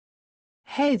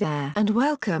Hey there and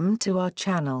welcome to our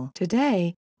channel.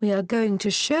 Today, we are going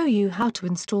to show you how to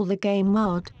install the game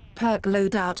mod, Perk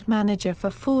Loadout Manager for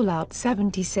Fallout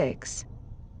 76.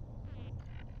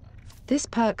 This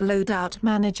Perk Loadout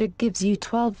Manager gives you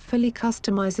 12 fully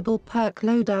customizable perk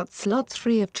loadout slots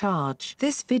free of charge.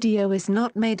 This video is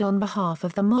not made on behalf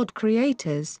of the mod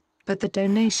creators, but the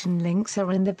donation links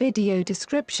are in the video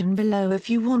description below if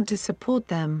you want to support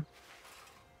them.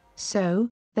 So,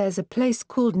 there's a place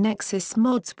called Nexus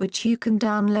Mods which you can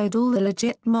download all the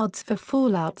legit mods for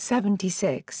Fallout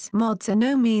 76. Mods are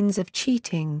no means of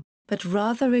cheating, but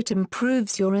rather it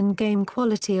improves your in-game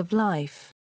quality of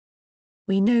life.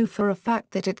 We know for a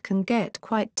fact that it can get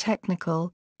quite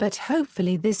technical, but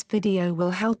hopefully this video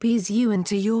will help ease you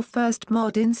into your first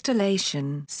mod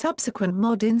installation. Subsequent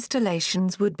mod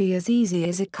installations would be as easy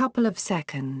as a couple of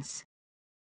seconds.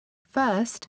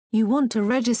 First, you want to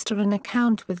register an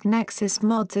account with Nexus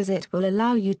Mods as it will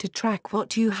allow you to track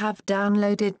what you have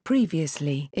downloaded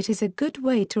previously. It is a good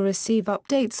way to receive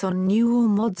updates on newer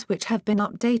mods which have been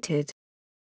updated.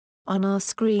 On our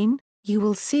screen, you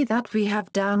will see that we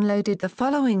have downloaded the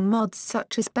following mods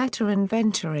such as Better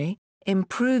Inventory,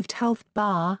 Improved Health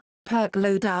Bar, Perk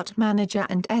Loadout Manager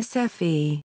and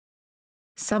SFE.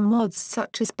 Some mods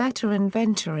such as Better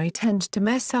Inventory tend to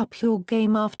mess up your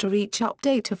game after each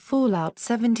update of Fallout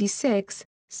 76,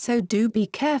 so do be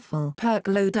careful. Perk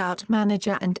Loadout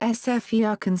Manager and SFE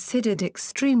are considered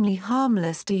extremely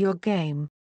harmless to your game.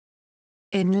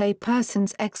 In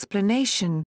layperson's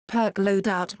explanation, Perk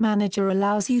Loadout Manager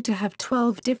allows you to have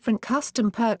 12 different custom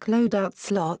perk loadout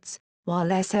slots, while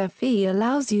SFE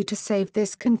allows you to save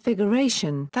this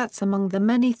configuration. That's among the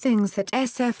many things that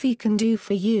SFE can do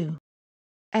for you.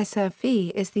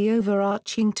 SFE is the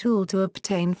overarching tool to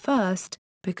obtain first,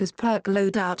 because Perk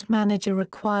Loadout Manager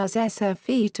requires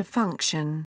SFE to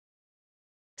function.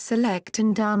 Select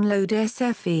and download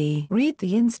SFE. Read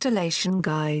the installation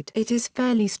guide. It is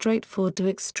fairly straightforward to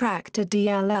extract a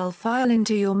DLL file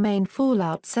into your main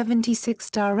Fallout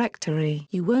 76 directory.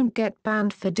 You won't get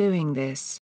banned for doing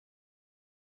this.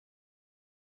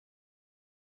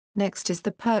 Next is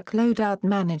the Perk Loadout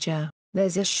Manager.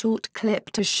 There's a short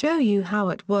clip to show you how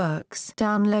it works.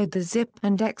 Download the zip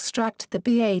and extract the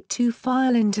BA2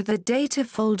 file into the data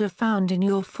folder found in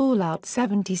your Fallout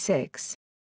 76.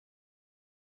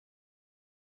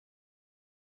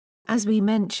 As we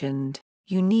mentioned,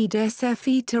 you need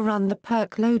SFE to run the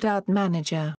Perk Loadout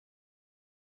Manager.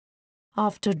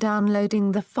 After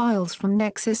downloading the files from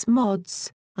Nexus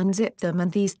Mods, unzip them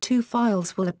and these two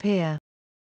files will appear.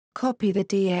 Copy the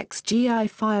 .dxgi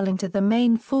file into the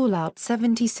main Fallout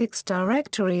 76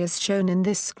 directory as shown in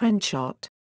this screenshot.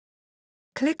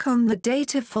 Click on the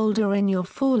data folder in your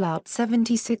Fallout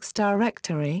 76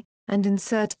 directory, and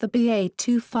insert the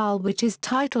BA2 file which is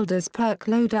titled as Perk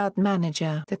Loadout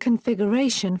Manager. The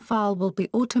configuration file will be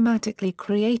automatically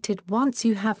created once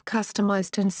you have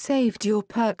customized and saved your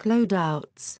perk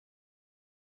loadouts.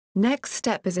 Next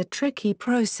step is a tricky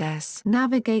process.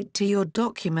 Navigate to your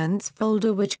Documents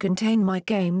folder which contain My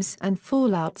Games and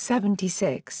Fallout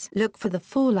 76. Look for the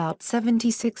Fallout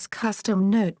 76 custom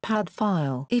notepad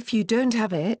file. If you don't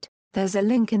have it, there's a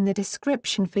link in the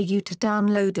description for you to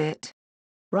download it.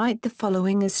 Write the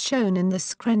following as shown in the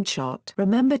screenshot.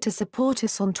 Remember to support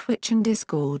us on Twitch and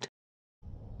Discord.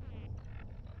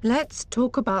 Let's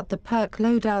talk about the Perk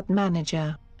Loadout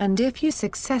Manager, and if you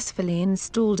successfully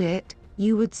installed it,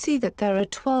 you would see that there are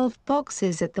 12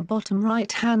 boxes at the bottom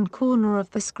right-hand corner of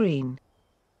the screen.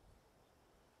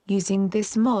 Using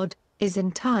this mod is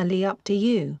entirely up to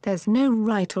you. There's no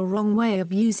right or wrong way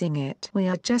of using it. We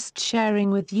are just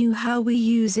sharing with you how we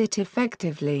use it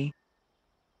effectively.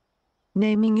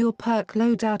 Naming your perk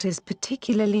loadout is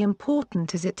particularly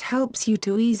important as it helps you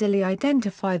to easily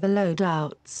identify the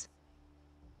loadouts.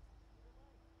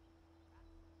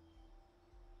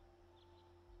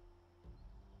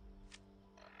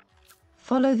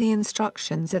 Follow the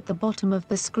instructions at the bottom of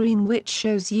the screen which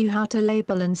shows you how to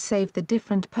label and save the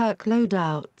different perk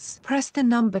loadouts. Press the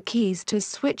number keys to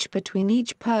switch between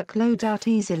each perk loadout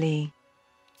easily.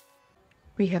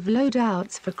 We have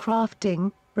loadouts for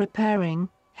crafting, repairing,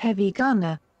 heavy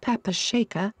gunner, pepper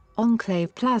shaker,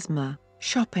 enclave plasma,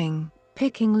 shopping,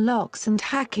 picking locks and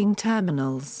hacking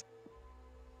terminals.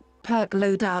 Perk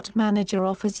Loadout Manager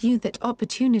offers you that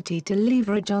opportunity to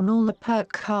leverage on all the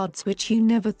perk cards which you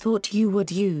never thought you would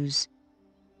use.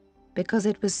 Because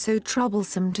it was so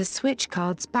troublesome to switch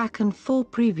cards back and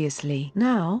forth previously.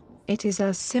 Now, it is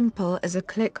as simple as a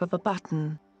click of a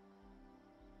button.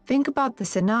 Think about the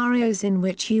scenarios in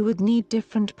which you would need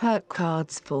different perk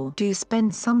cards for. Do you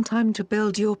spend some time to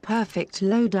build your perfect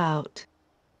loadout?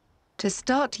 To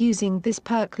start using this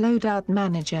perk loadout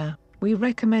manager, we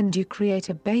recommend you create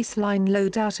a baseline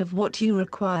loadout of what you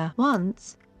require.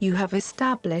 Once you have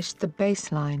established the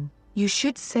baseline, you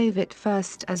should save it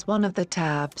first as one of the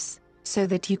tabs, so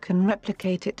that you can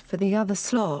replicate it for the other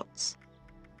slots.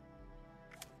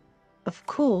 Of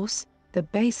course, the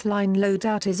baseline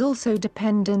loadout is also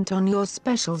dependent on your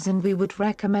specials, and we would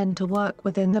recommend to work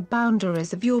within the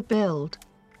boundaries of your build.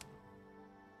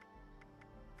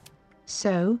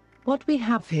 So, what we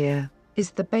have here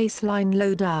is the baseline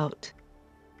loadout.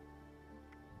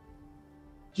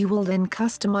 You will then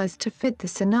customize to fit the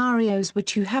scenarios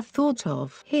which you have thought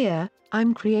of. Here,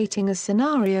 I'm creating a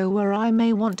scenario where I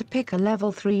may want to pick a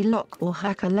level 3 lock or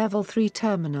hack a level 3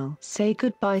 terminal. Say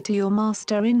goodbye to your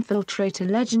Master Infiltrator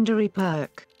legendary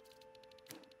perk.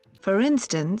 For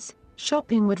instance,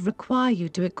 shopping would require you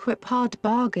to equip Hard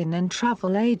Bargain and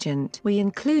Travel Agent. We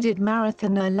included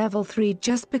Marathoner level 3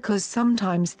 just because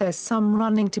sometimes there's some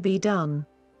running to be done.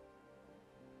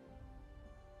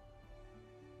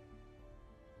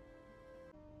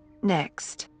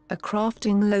 Next, a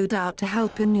crafting loadout to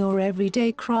help in your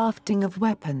everyday crafting of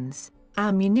weapons,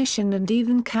 ammunition and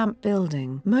even camp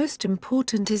building. Most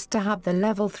important is to have the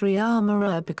level 3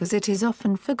 armorer because it is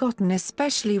often forgotten,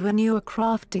 especially when you are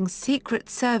crafting Secret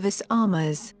Service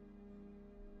armors.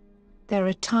 There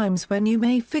are times when you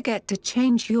may forget to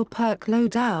change your perk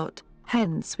loadout,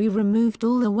 hence we removed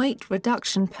all the weight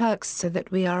reduction perks so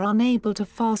that we are unable to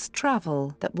fast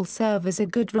travel. That will serve as a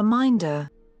good reminder.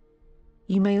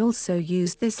 You may also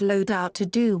use this loadout to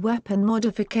do weapon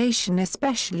modification,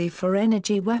 especially for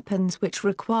energy weapons which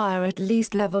require at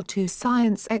least level 2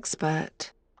 science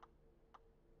expert.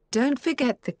 Don't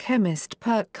forget the chemist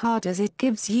perk card, as it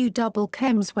gives you double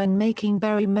chems when making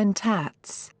berry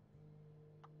mentats.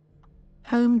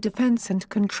 Home defense and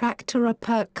contractor are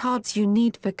perk cards you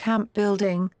need for camp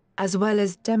building, as well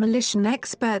as demolition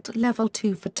expert level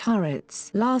 2 for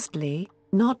turrets. Lastly,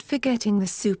 not forgetting the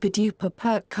super duper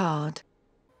perk card.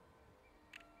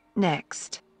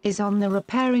 Next, is on the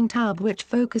repairing tab, which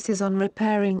focuses on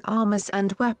repairing armors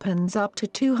and weapons up to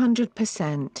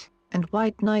 200%, and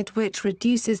White Knight, which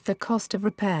reduces the cost of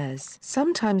repairs.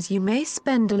 Sometimes you may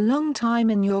spend a long time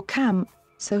in your camp,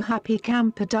 so Happy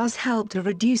Camper does help to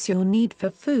reduce your need for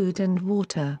food and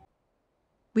water.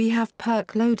 We have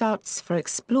perk loadouts for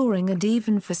exploring and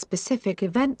even for specific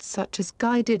events such as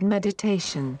guided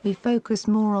meditation. We focus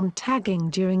more on tagging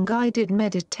during guided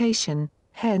meditation,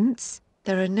 hence,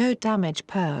 there are no damage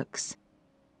perks.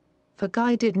 For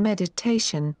guided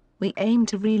meditation, we aim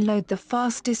to reload the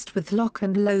fastest with lock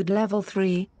and load level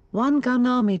 3, one gun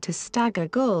army to stagger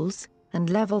goals,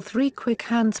 and level 3 quick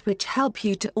hands which help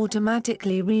you to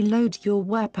automatically reload your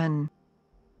weapon.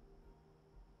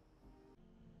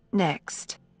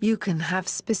 Next, you can have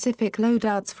specific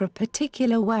loadouts for a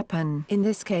particular weapon. In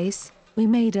this case, we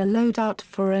made a loadout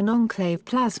for an Enclave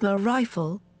plasma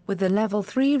rifle, with the level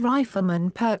 3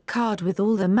 Rifleman perk card with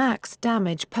all the max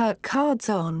damage perk cards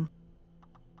on.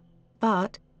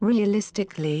 But,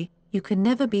 realistically, you can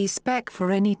never be spec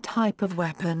for any type of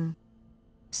weapon.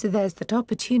 So there's that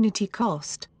opportunity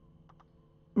cost.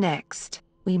 Next,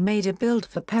 we made a build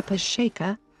for Pepper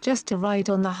Shaker, just to ride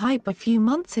on the hype a few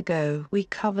months ago. We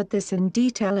covered this in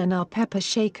detail in our Pepper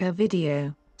Shaker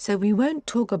video, so we won't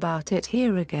talk about it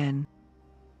here again.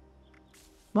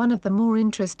 One of the more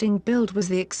interesting build was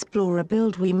the Explorer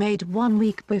build we made 1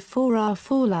 week before our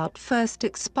Fallout first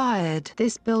expired.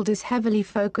 This build is heavily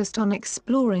focused on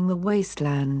exploring the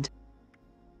wasteland.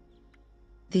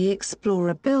 The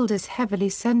Explorer build is heavily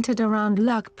centered around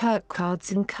luck perk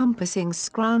cards encompassing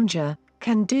Scrounger,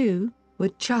 Can Do,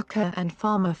 Woodchucker and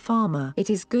Farmer. It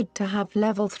is good to have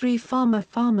level 3 Farmer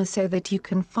so that you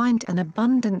can find an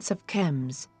abundance of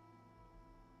chems.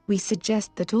 We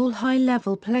suggest that all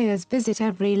high-level players visit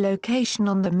every location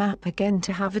on the map again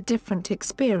to have a different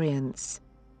experience.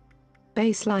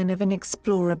 Baseline of an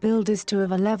Explorer build is to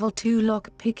have a level 2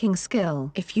 lock-picking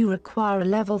skill. If you require a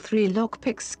level 3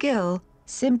 lockpick skill,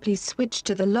 simply switch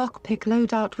to the lockpick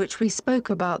loadout which we spoke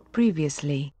about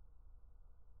previously.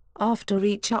 After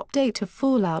each update of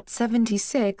Fallout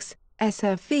 76,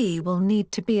 SFE will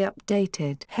need to be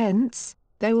updated. Hence,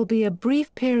 there will be a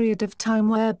brief period of time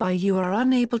whereby you are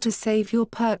unable to save your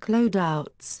perk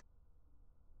loadouts.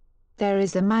 There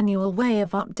is a manual way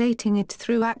of updating it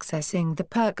through accessing the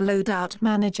Perk Loadout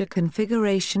Manager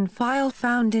configuration file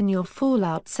found in your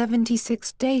Fallout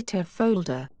 76 data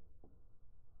folder.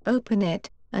 Open it,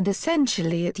 and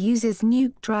essentially it uses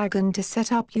Nuke Dragon to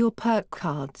set up your perk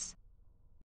cards.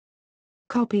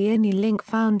 Copy any link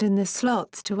found in the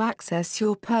slots to access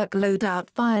your perk loadout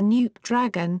via Nuke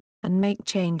Dragon, and make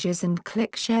changes and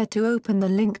click Share to open the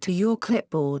link to your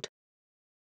clipboard.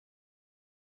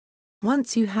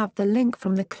 Once you have the link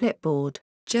from the clipboard,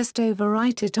 just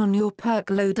overwrite it on your Perk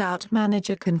Loadout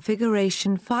Manager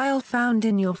configuration file found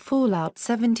in your Fallout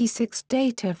 76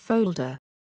 data folder.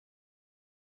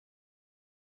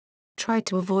 Try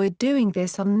to avoid doing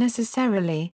this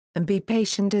unnecessarily, and be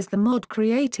patient as the mod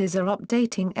creators are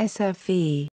updating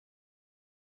SFE.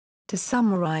 To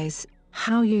summarize,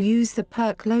 how you use the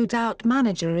Perk Loadout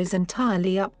Manager is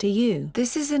entirely up to you.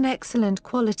 This is an excellent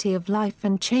quality of life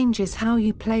and changes how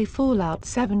you play Fallout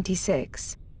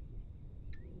 76.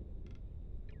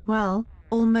 Well,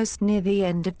 almost near the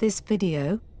end of this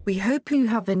video. We hope you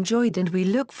have enjoyed and we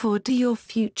look forward to your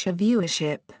future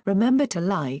viewership. Remember to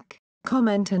like,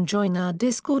 comment and join our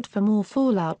Discord for more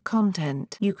Fallout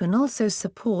content. You can also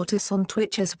support us on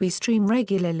Twitch as we stream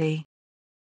regularly.